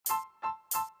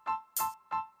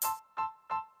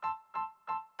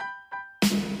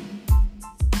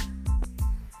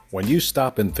When you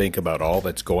stop and think about all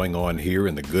that's going on here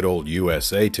in the good old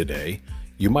USA today,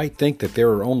 you might think that there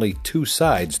are only two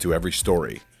sides to every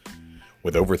story.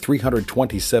 With over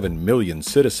 327 million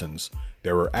citizens,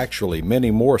 there are actually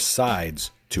many more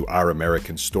sides to our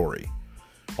American story.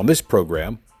 On this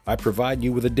program, I provide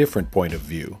you with a different point of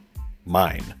view,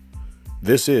 mine.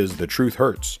 This is The Truth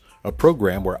Hurts, a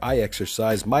program where I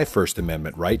exercise my First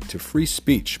Amendment right to free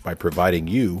speech by providing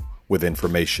you with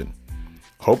information.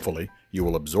 Hopefully, you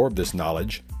will absorb this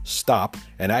knowledge, stop,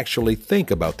 and actually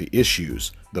think about the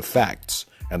issues, the facts,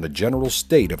 and the general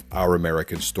state of our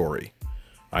American story.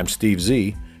 I'm Steve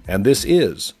Z, and this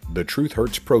is The Truth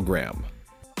Hurts program.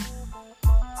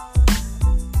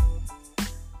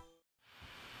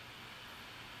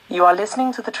 You are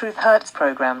listening to The Truth Hurts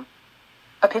program.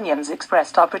 Opinions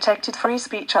expressed are protected free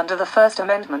speech under the First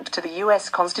Amendment to the U.S.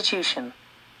 Constitution.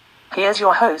 Here's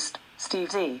your host,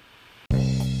 Steve Z.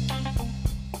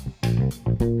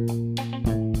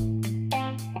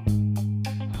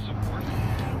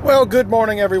 Well, good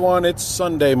morning, everyone. It's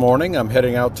Sunday morning. I'm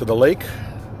heading out to the lake,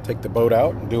 take the boat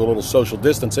out, and do a little social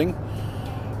distancing.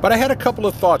 But I had a couple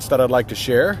of thoughts that I'd like to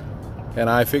share, and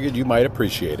I figured you might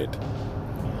appreciate it.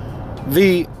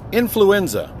 The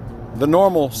influenza, the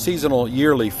normal seasonal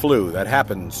yearly flu that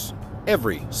happens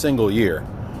every single year,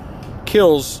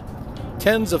 kills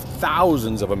tens of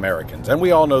thousands of Americans, and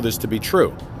we all know this to be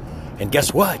true. And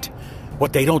guess what?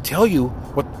 What they don't tell you,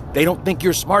 what they don't think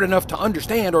you're smart enough to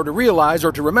understand or to realize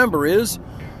or to remember is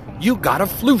you got a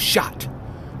flu shot.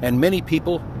 And many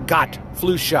people got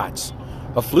flu shots.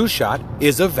 A flu shot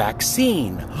is a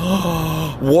vaccine.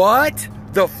 What?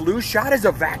 The flu shot is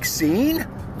a vaccine?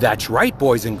 That's right,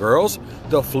 boys and girls.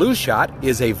 The flu shot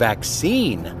is a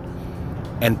vaccine.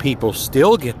 And people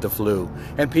still get the flu.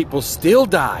 And people still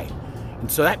die.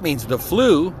 And so that means the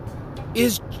flu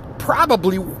is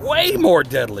probably way more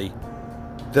deadly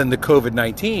than the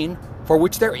COVID-19, for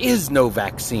which there is no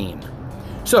vaccine.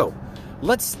 So,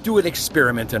 let's do an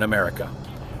experiment in America.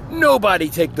 Nobody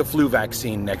take the flu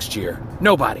vaccine next year.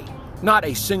 Nobody. Not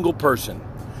a single person.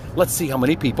 Let's see how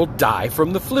many people die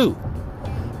from the flu.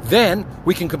 Then,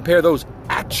 we can compare those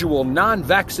actual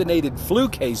non-vaccinated flu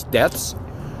case deaths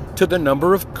to the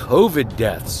number of COVID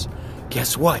deaths.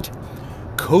 Guess what?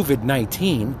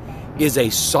 COVID-19 is a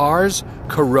SARS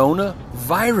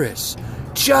coronavirus.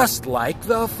 Just like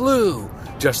the flu,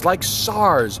 just like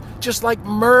SARS, just like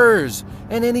MERS,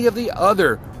 and any of the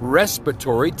other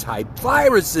respiratory type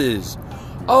viruses.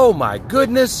 Oh my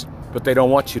goodness, but they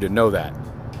don't want you to know that.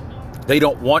 They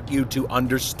don't want you to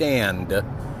understand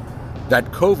that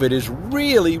COVID is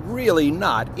really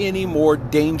not any more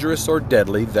dangerous or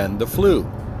deadly than the flu.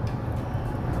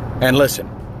 And listen,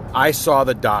 I saw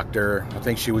the doctor, I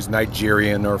think she was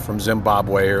Nigerian or from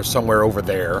Zimbabwe or somewhere over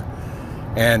there,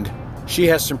 and she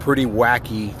has some pretty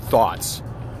wacky thoughts,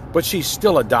 but she's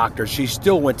still a doctor. She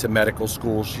still went to medical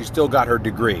school. She still got her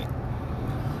degree.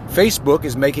 Facebook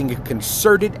is making a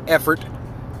concerted effort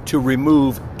to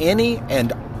remove any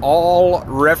and all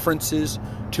references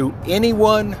to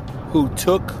anyone who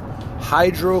took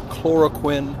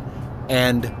hydrochloroquine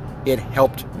and it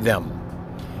helped them.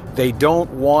 They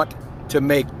don't want to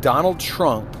make Donald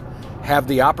Trump have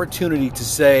the opportunity to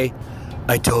say,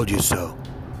 "I told you so."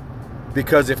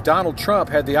 Because if Donald Trump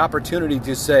had the opportunity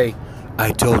to say,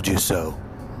 "I told you so,"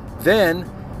 then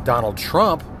Donald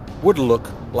Trump would look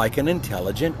like an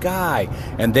intelligent guy.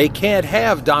 And they can't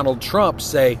have Donald Trump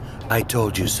say, "I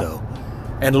told you so,"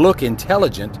 and look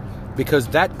intelligent, because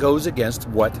that goes against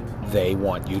what they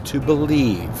want you to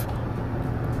believe.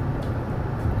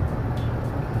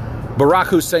 Barack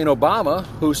Hussein Obama,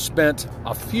 who spent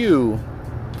a few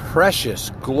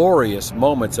precious, glorious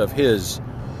moments of his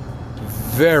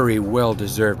very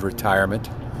well-deserved retirement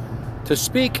to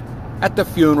speak at the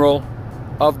funeral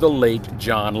of the late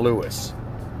John Lewis.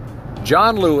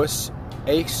 John Lewis,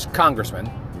 a congressman,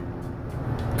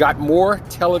 got more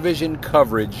television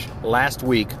coverage last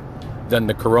week than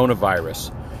the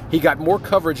coronavirus. He got more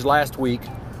coverage last week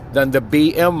than the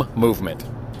BLM movement.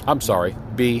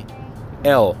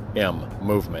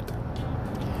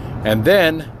 And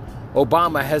then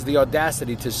Obama has the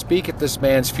audacity to speak at this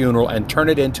man's funeral and turn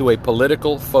it into a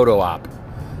political photo op.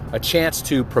 A chance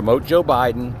to promote Joe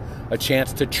Biden, a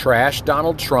chance to trash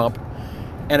Donald Trump,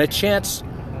 and a chance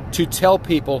to tell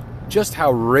people just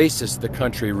how racist the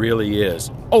country really is.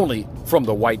 Only from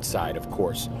the white side, of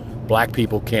course. Black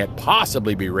people can't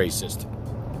possibly be racist.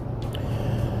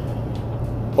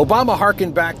 Obama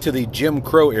hearkened back to the Jim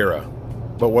Crow era,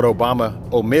 but what Obama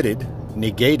omitted,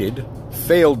 negated,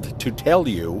 failed to tell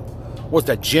you was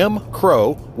that Jim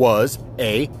Crow was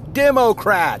a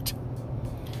Democrat.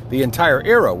 The entire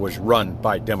era was run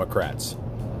by Democrats.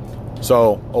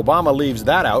 So Obama leaves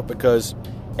that out because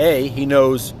A, he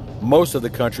knows most of the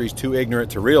country's too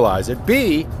ignorant to realize it.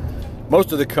 B,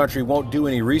 most of the country won't do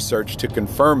any research to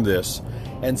confirm this.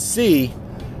 And C,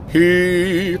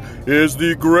 he is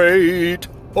the great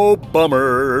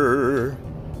Obama.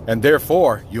 And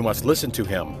therefore, you must listen to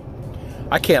him.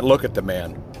 I can't look at the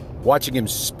man. Watching him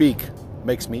speak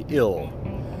makes me ill.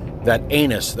 That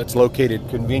anus that's located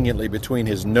conveniently between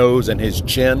his nose and his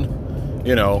chin,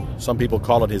 you know, some people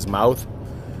call it his mouth.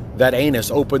 That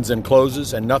anus opens and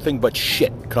closes and nothing but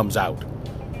shit comes out.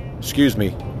 Excuse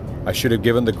me, I should have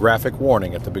given the graphic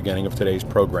warning at the beginning of today's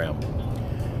program.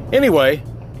 Anyway,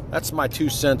 that's my 2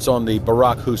 cents on the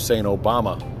Barack Hussein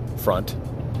Obama front.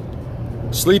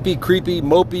 Sleepy, creepy,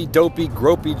 mopey, dopey,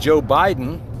 gropey Joe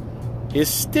Biden is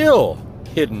still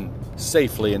hidden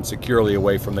safely and securely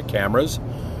away from the cameras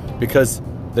because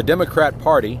the Democrat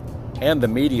Party and the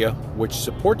media, which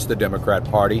supports the Democrat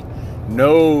Party,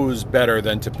 knows better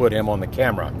than to put him on the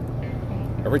camera.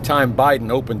 Every time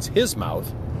Biden opens his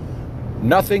mouth,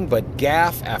 nothing but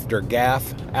gaffe after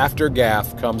gaffe after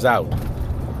gaffe comes out.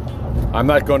 I'm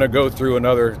not going to go through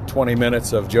another 20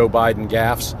 minutes of Joe Biden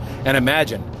gaffes. And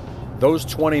imagine, those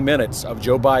 20 minutes of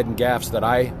Joe Biden gaffes that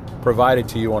I provided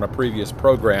to you on a previous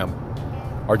program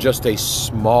are just a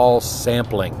small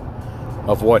sampling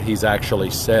of what he's actually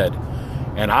said.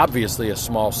 And obviously a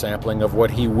small sampling of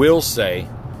what he will say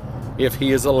if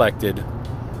he is elected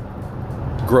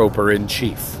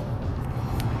Groper-in-Chief.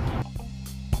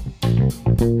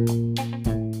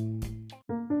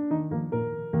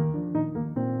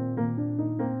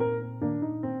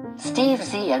 Steve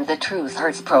Z and the Truth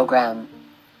Hurts program.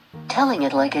 Telling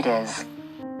it like it is.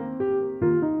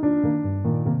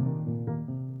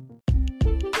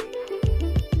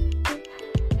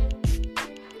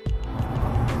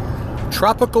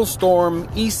 Tropical Storm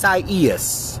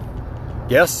Isaias.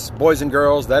 Yes, boys and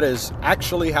girls, that is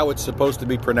actually how it's supposed to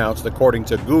be pronounced according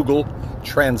to Google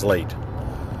Translate.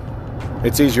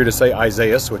 It's easier to say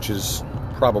Isaias, which is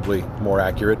probably more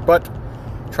accurate, but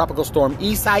Tropical Storm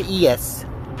Isaias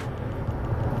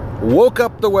woke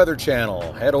up the Weather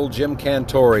Channel, had old Jim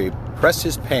Cantore press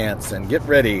his pants and get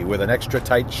ready with an extra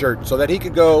tight shirt so that he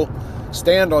could go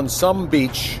stand on some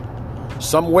beach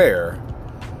somewhere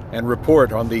and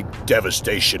report on the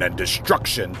devastation and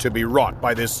destruction to be wrought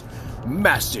by this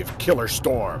massive killer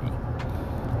storm.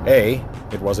 A,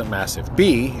 it wasn't massive.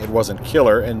 B, it wasn't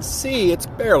killer. And C, it's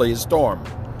barely a storm.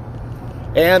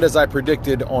 And as I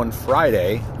predicted on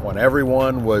Friday, when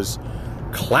everyone was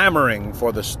clamoring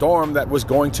for the storm that was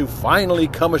going to finally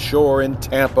come ashore in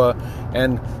Tampa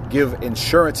and give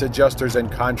insurance adjusters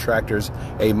and contractors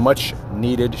a much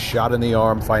needed shot in the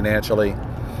arm financially,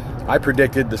 I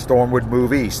predicted the storm would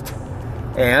move east.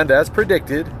 And as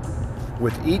predicted,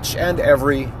 with each and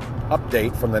every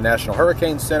update from the National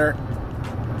Hurricane Center,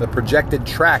 the projected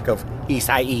track of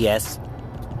Isaias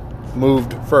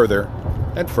moved further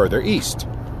and further east.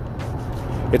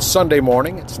 It's Sunday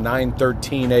morning. It's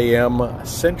 9:13 a.m.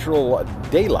 Central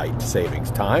Daylight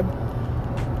Savings Time.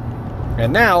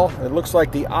 And now it looks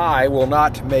like the eye will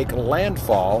not make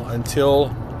landfall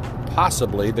until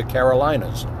possibly the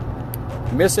Carolinas,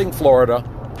 missing Florida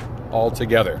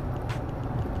altogether.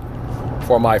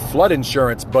 For my flood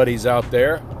insurance buddies out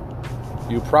there,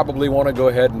 you probably want to go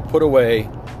ahead and put away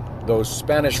those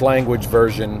Spanish language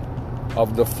version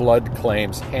of the flood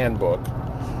claims handbook,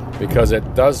 because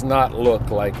it does not look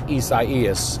like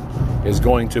Isaias is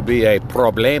going to be a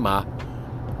problema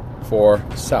for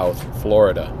South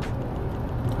Florida.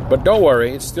 But don't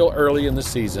worry, it's still early in the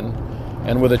season,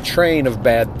 and with a train of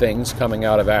bad things coming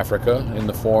out of Africa in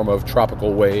the form of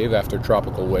tropical wave after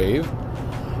tropical wave,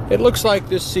 it looks like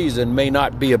this season may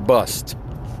not be a bust.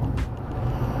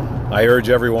 I urge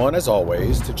everyone, as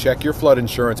always, to check your flood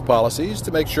insurance policies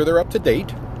to make sure they're up to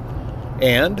date,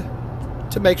 and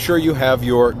to make sure you have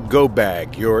your go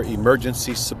bag, your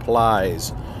emergency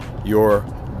supplies, your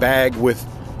bag with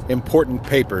important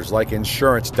papers like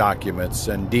insurance documents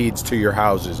and deeds to your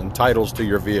houses and titles to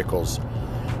your vehicles.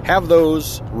 Have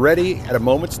those ready at a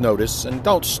moment's notice, and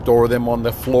don't store them on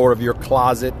the floor of your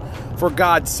closet. For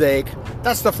God's sake,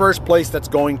 that's the first place that's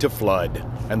going to flood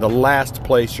and the last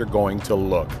place you're going to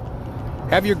look.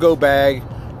 Have your go bag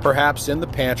perhaps in the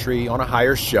pantry on a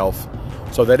higher shelf,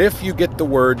 so that if you get the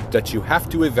word that you have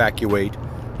to evacuate,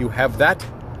 you have that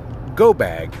go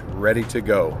bag ready to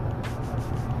go.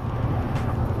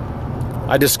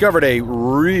 I discovered a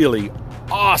really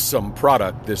awesome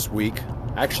product this week,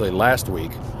 actually last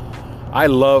week. I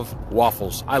love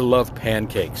waffles. I love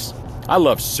pancakes. I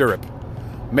love syrup.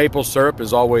 Maple syrup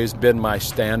has always been my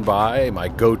standby, my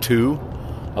go-to.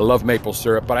 I love maple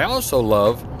syrup, but I also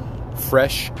love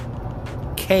fresh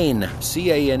cane,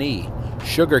 C-A-N-E,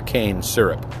 sugar cane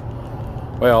syrup.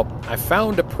 Well, I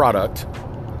found a product,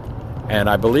 and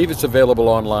I believe it's available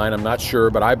online. I'm not sure,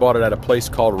 but I bought it at a place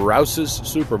called Rouse's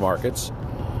Supermarkets.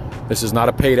 This is not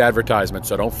a paid advertisement,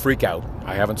 so don't freak out.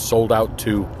 I haven't sold out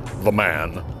to the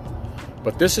man.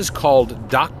 But this is called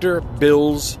Dr.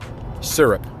 Bill's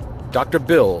syrup. Dr.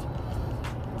 Bill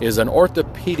is an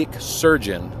orthopedic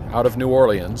surgeon out of New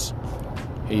Orleans.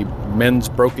 He mends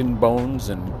broken bones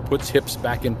and puts hips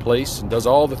back in place and does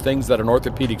all the things that an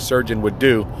orthopedic surgeon would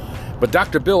do. But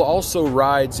Dr. Bill also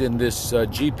rides in this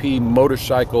GP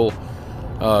motorcycle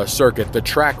circuit, the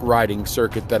track riding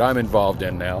circuit that I'm involved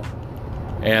in now.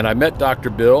 And I met Dr.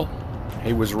 Bill.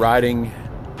 He was riding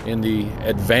in the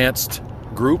advanced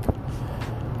group.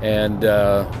 And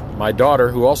my daughter,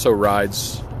 who also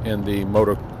rides in the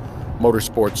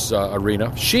motorsports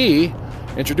arena, she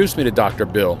introduced me to Dr.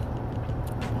 Bill.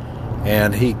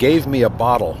 And he gave me a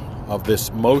bottle of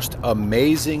this most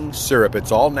amazing syrup.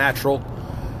 It's all natural.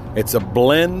 It's a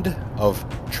blend of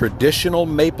traditional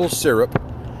maple syrup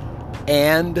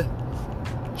and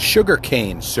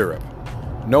sugarcane syrup.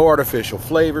 No artificial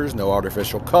flavors, no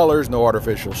artificial colors, no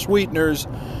artificial sweeteners.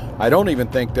 I don't even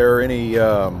think there are any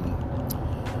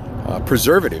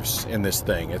preservatives in this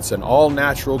thing. It's an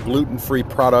all-natural, gluten-free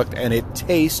product, and it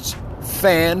tastes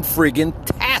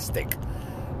fan-friggin-tastic.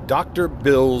 Dr.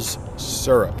 Bill's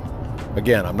syrup.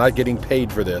 Again, I'm not getting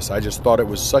paid for this. I just thought it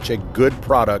was such a good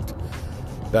product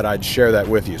that I'd share that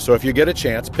with you. So if you get a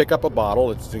chance, pick up a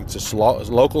bottle. It's a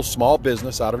local small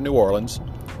business out of New Orleans.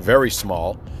 Very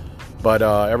small. But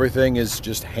everything is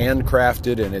just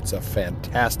handcrafted, and it's a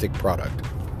fantastic product.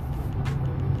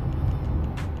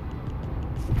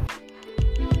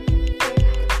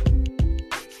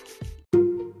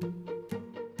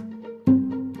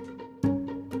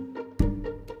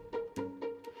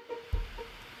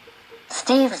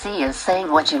 Steve Z is saying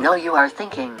what you know you are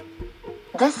thinking.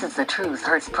 This is the Truth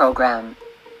Hurts program.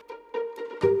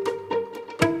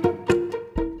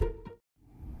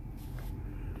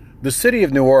 The city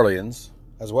of New Orleans,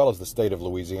 as well as the state of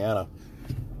Louisiana,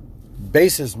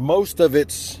 bases most of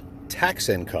its tax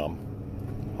income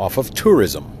off of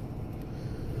tourism.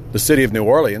 The city of New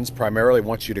Orleans primarily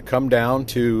wants you to come down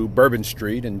to Bourbon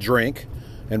Street and drink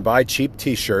and buy cheap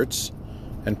t-shirts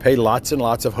and pay lots and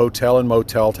lots of hotel and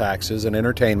motel taxes and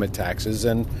entertainment taxes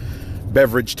and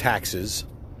beverage taxes,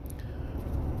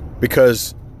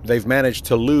 because they've managed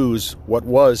to lose what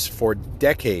was for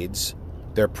decades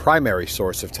their primary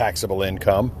source of taxable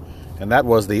income, and that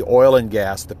was the oil and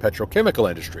gas, the petrochemical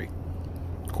industry.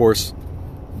 Of course,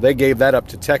 they gave that up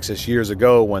to Texas years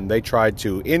ago when they tried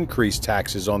to increase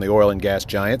taxes on the oil and gas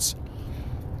giants.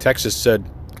 Texas said,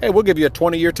 hey, we'll give you a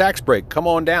 20-year tax break. Come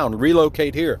on down,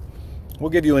 relocate here. We'll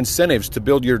give you incentives to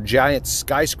build your giant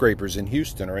skyscrapers in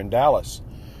Houston or in Dallas.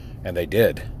 And they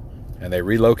did. And they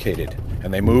relocated.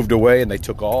 And they moved away, and they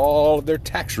took all of their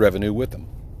tax revenue with them.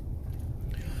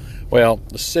 Well,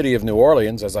 the city of New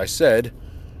Orleans, as I said,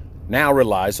 now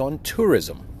relies on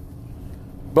tourism.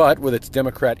 But with its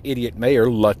Democrat idiot mayor,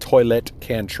 LaToilette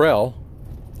Cantrell,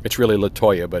 it's really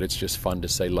LaToya, but it's just fun to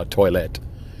say LaToilette.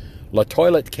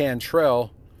 LaToilette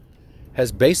Cantrell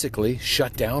has basically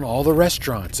shut down all the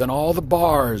restaurants and all the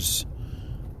bars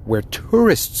where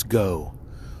tourists go.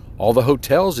 All the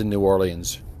hotels in New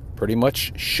Orleans pretty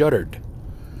much shuttered.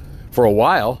 For a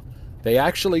while, they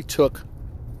actually took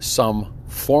some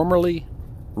formerly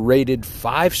rated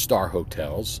 5-star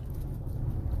hotels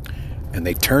and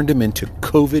they turned them into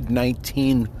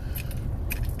COVID-19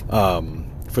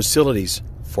 facilities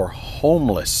for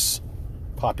homeless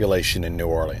population in New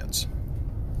Orleans.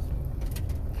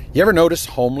 You ever notice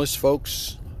homeless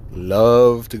folks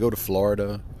love to go to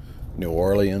Florida, New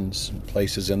Orleans, and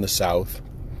places in the South?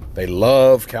 They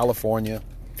love California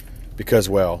because,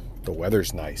 well, the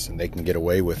weather's nice and they can get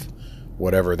away with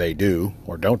whatever they do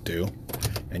or don't do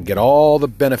and get all the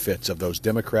benefits of those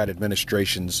Democrat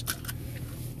administrations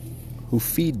who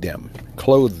feed them,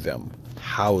 clothe them,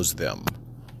 house them,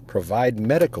 provide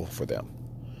medical for them.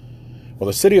 Well,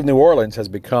 the city of New Orleans has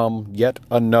become yet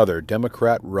another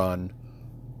Democrat-run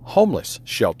homeless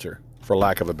shelter, for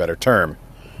lack of a better term.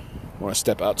 I want to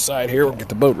step outside here. We'll get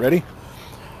the boat ready.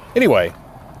 Anyway,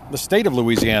 the state of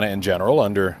Louisiana in general,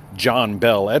 under John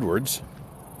Bel Edwards,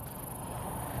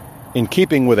 in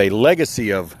keeping with a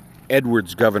legacy of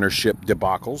Edwards governorship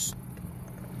debacles,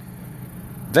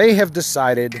 they have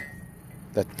decided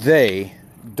that they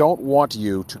don't want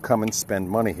you to come and spend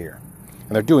money here.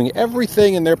 And they're doing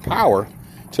everything in their power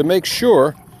to make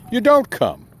sure you don't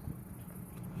come.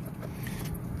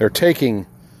 They're taking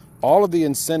all of the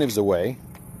incentives away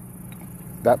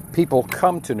that people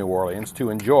come to New Orleans to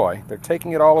enjoy. They're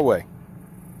taking it all away.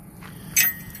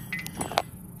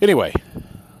 Anyway,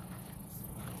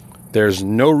 there's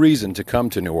no reason to come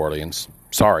to New Orleans.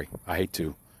 Sorry, I hate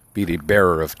to be the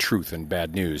bearer of truth and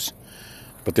bad news,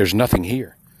 but there's nothing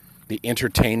here. The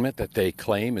entertainment that they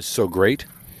claim is so great.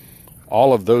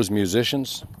 All of those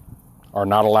musicians are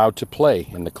not allowed to play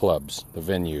in the clubs, the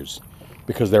venues,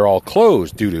 because they're all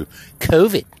closed due to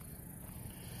COVID.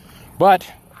 But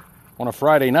on a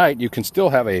Friday night, you can still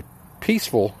have a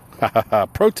peaceful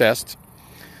protest,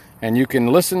 and you can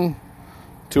listen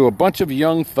to a bunch of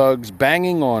young thugs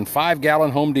banging on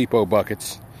 5-gallon Home Depot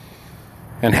buckets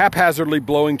and haphazardly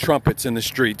blowing trumpets in the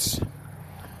streets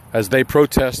as they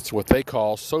protest what they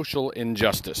call social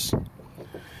injustice.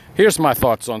 Here's my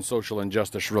thoughts on social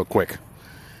injustice real quick.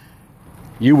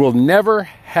 You will never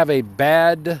have a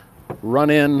bad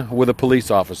run-in with a police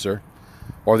officer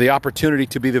or the opportunity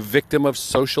to be the victim of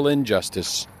social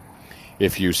injustice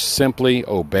if you simply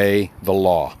obey the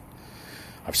law.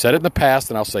 I've said it in the past,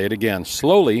 and I'll say it again,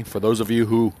 slowly, for those of you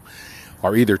who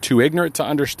are either too ignorant to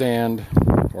understand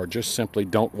or just simply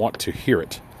don't want to hear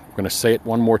it. I'm going to say it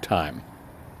one more time.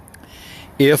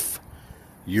 If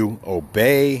you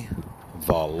obey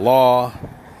the law,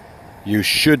 you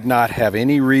should not have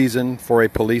any reason for a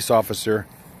police officer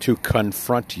to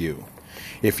confront you.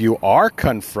 If you are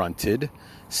confronted,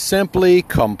 simply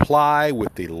comply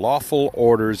with the lawful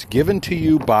orders given to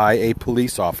you by a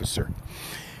police officer.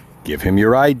 Give him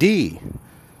your ID.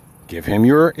 Give him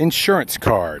your insurance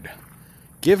card.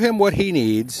 Give him what he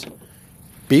needs.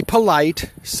 Be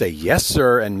polite. Say yes,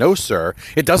 sir, and no, sir.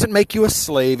 It doesn't make you a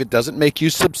slave. It doesn't make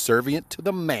you subservient to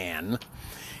the man.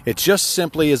 It just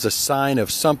simply is a sign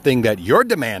of something that you're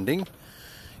demanding.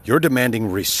 You're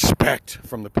demanding respect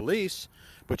from the police,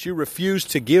 but you refuse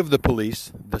to give the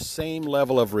police the same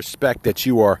level of respect that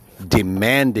you are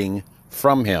demanding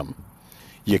from him.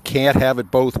 You can't have it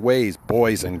both ways,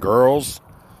 boys and girls.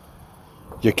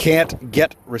 You can't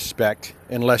get respect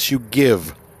unless you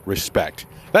give respect.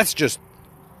 That's just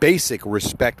basic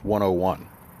respect 101.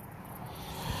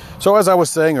 So as I was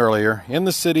saying earlier, in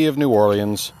the city of New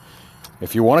Orleans,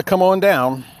 if you want to come on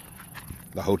down,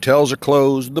 the hotels are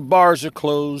closed, the bars are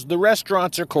closed, the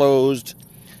restaurants are closed,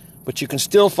 but you can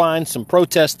still find some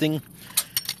protesting,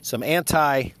 some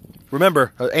anti-Civil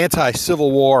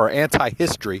War or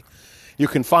anti-history. You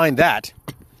can find that.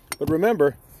 But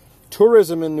remember,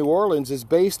 tourism in New Orleans is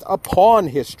based upon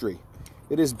history.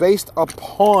 It is based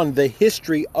upon the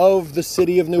history of the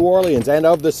city of New Orleans and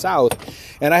of the South.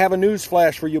 And I have a news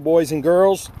flash for you boys and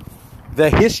girls. The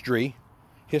history,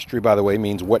 by the way,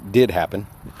 means what did happen.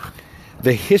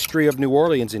 The history of New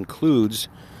Orleans includes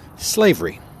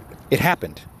slavery. It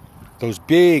happened. Those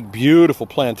big, beautiful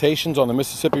plantations on the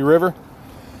Mississippi River,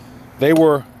 they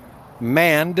were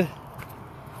manned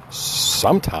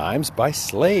sometimes by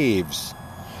slaves.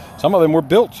 Some of them were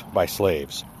built by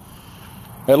slaves.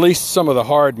 At least some of the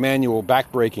hard manual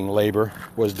backbreaking labor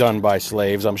was done by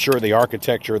slaves. I'm sure the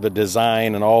architecture, the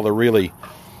design, and all the really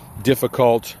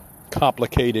difficult,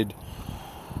 complicated,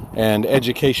 and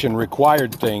education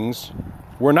required things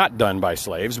were not done by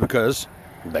slaves because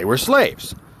they were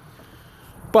slaves.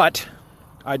 But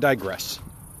I digress.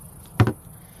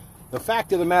 The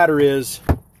fact of the matter is,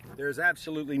 there's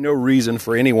absolutely no reason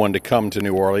for anyone to come to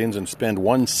New Orleans and spend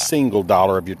one single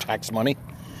dollar of your tax money.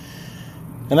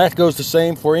 And that goes the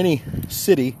same for any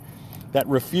city that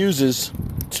refuses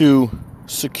to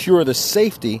secure the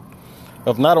safety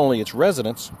of not only its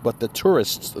residents, but the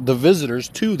tourists, the visitors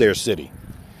to their city.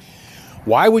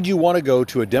 Why would you want to go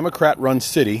to a Democrat-run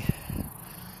city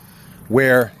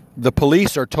where the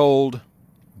police are told,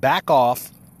 back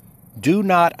off, do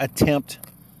not attempt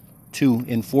to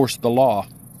enforce the law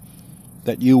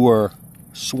that you were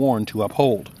sworn to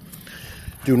uphold?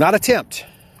 Do not attempt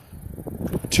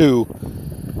to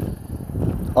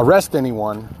arrest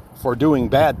anyone for doing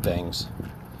bad things,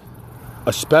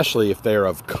 especially if they're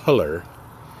of color,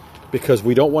 because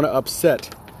we don't want to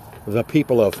upset the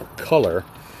people of color,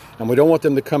 and we don't want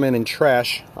them to come in and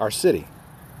trash our city.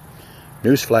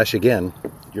 Newsflash again,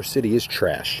 your city is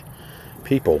trash.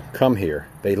 People come here,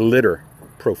 they litter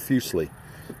profusely,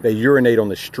 they urinate on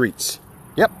the streets.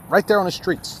 Yep, right there on the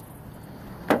streets.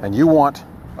 And you want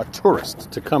a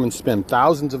tourist to come and spend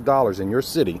thousands of dollars in your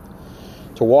city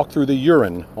to walk through the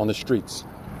urine on the streets.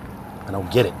 I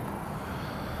don't get it.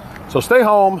 So stay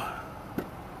home,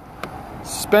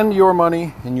 spend your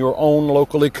money in your own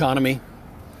local economy,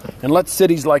 and let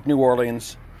cities like New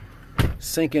Orleans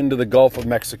sink into the Gulf of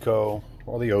Mexico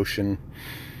or the ocean,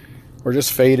 or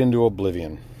just fade into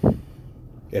oblivion.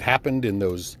 It happened in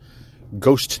those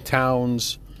ghost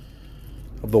towns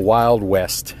of the Wild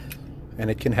West, and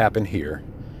it can happen here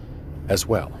as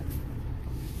well.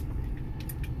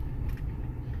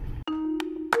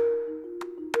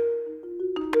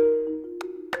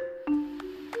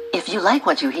 you like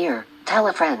what you hear, tell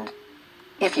a friend.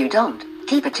 If you don't,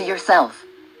 keep it to yourself.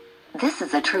 This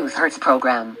is the Truth Hurts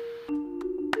program.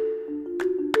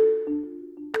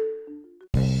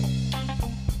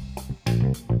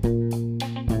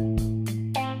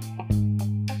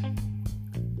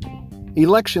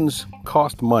 Elections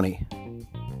cost money,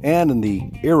 and in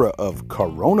the era of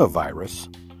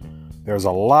coronavirus, there's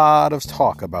a lot of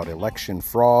talk about election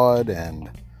fraud and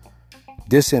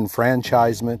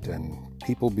disenfranchisement and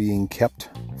people being kept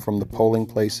from the polling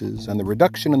places and the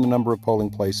reduction in the number of polling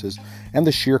places and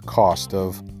the sheer cost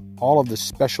of all of the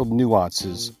special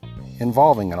nuances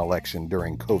involving an election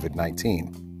during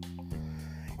COVID-19.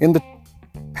 In the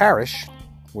parish,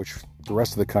 which the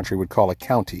rest of the country would call a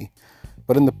county,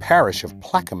 but in the parish of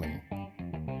Plaquemines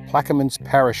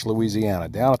Parish, Louisiana,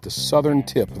 down at the southern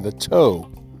tip, the toe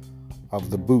of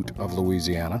the boot of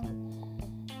Louisiana,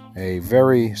 a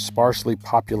very sparsely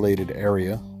populated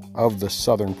area of the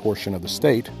southern portion of the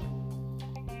state,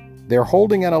 they're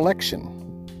holding an election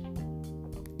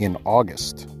in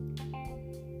August.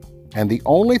 And the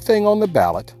only thing on the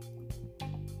ballot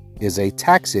is a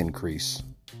tax increase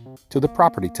to the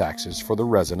property taxes for the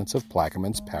residents of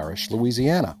Plaquemines Parish,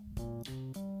 Louisiana.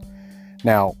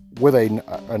 Now, with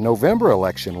a November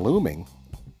election looming,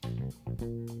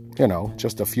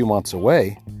 just a few months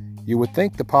away, you would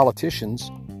think the politicians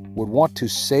would want to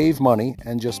save money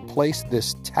and just place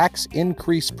this tax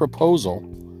increase proposal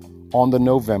on the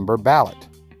November ballot.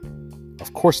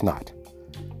 Of course not.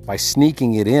 By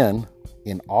sneaking it in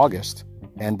August,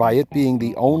 and by it being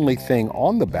the only thing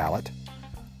on the ballot,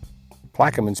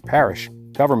 Plaquemines Parish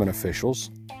government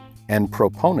officials and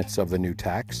proponents of the new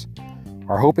tax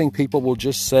are hoping people will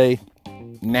just say,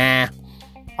 "Nah,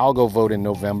 I'll go vote in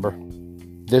November.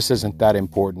 This isn't that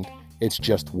important. It's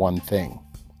just one thing."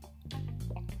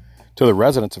 To the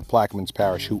residents of Plaquemines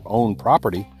Parish who own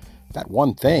property, that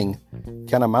one thing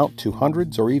can amount to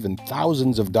hundreds or even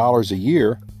thousands of dollars a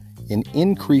year in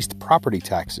increased property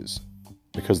taxes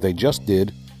because they just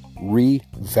did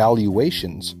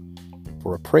revaluations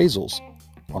for appraisals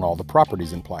on all the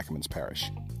properties in Plaquemines Parish.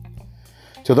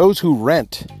 To those who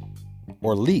rent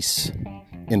or lease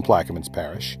in Plaquemines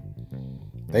Parish,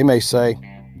 they may say,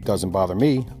 "Doesn't bother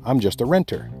me, I'm just a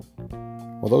renter."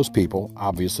 Well, those people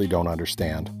obviously don't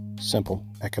understand simple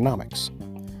economics.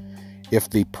 If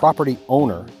the property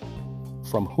owner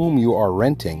from whom you are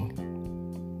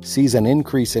renting sees an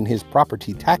increase in his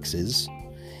property taxes,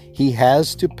 he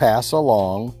has to pass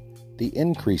along the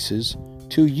increases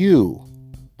to you,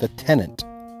 the tenant,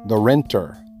 the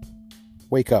renter.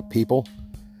 Wake up, people.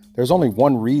 There's only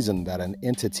one reason that an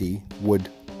entity would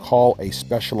call a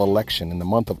special election in the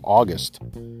month of August,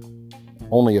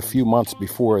 only a few months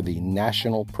before the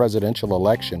national presidential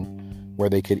election, where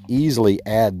they could easily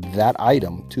add that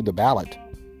item to the ballot.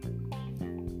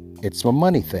 It's a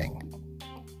money thing.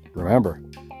 Remember,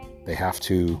 they have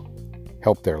to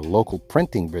help their local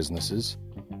printing businesses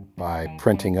by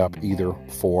printing up either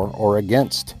for or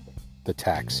against the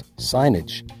tax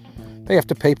signage. They have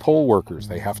to pay poll workers.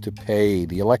 They have to pay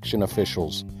the election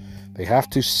officials. They have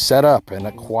to set up and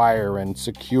acquire and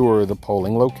secure the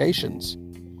polling locations.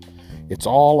 It's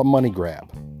all a money grab,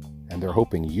 and they're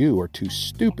hoping you are too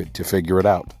stupid to figure it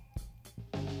out.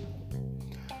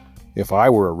 If I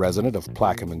were a resident of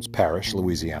Plaquemines Parish,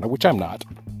 Louisiana, which I'm not,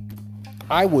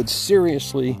 I would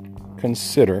seriously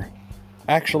consider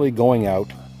actually going out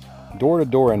door to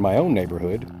door in my own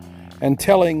neighborhood and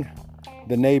telling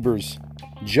the neighbors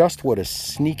just what a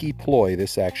sneaky ploy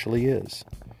this actually is,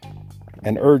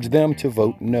 and urge them to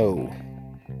vote no.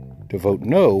 To vote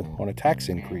no on a tax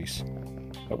increase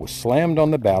that was slammed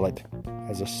on the ballot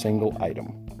as a single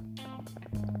item.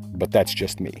 But that's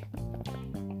just me.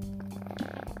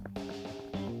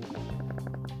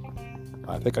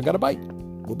 I think I got a bite.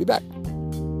 We'll be back.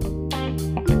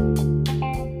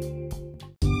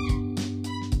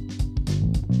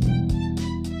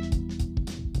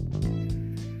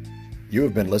 You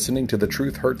have been listening to the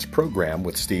Truth Hurts program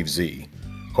with Steve Z.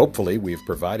 Hopefully, we've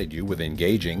provided you with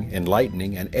engaging,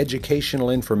 enlightening, and educational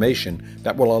information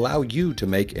that will allow you to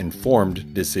make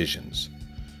informed decisions.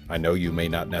 I know you may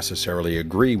not necessarily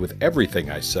agree with everything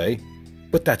I say,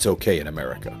 but that's okay in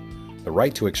America. The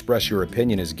right to express your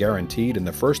opinion is guaranteed in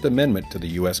the First Amendment to the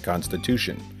U.S.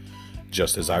 Constitution.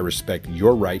 Just as I respect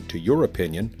your right to your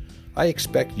opinion, I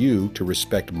expect you to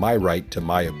respect my right to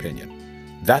my opinion.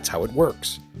 That's how it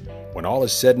works. When all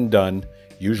is said and done,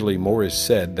 usually more is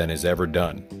said than is ever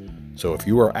done. So if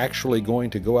you are actually going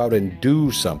to go out and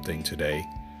do something today,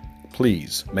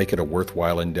 please make it a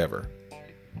worthwhile endeavor.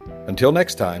 Until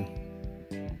next time,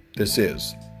 this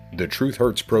is the Truth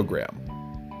Hurts program.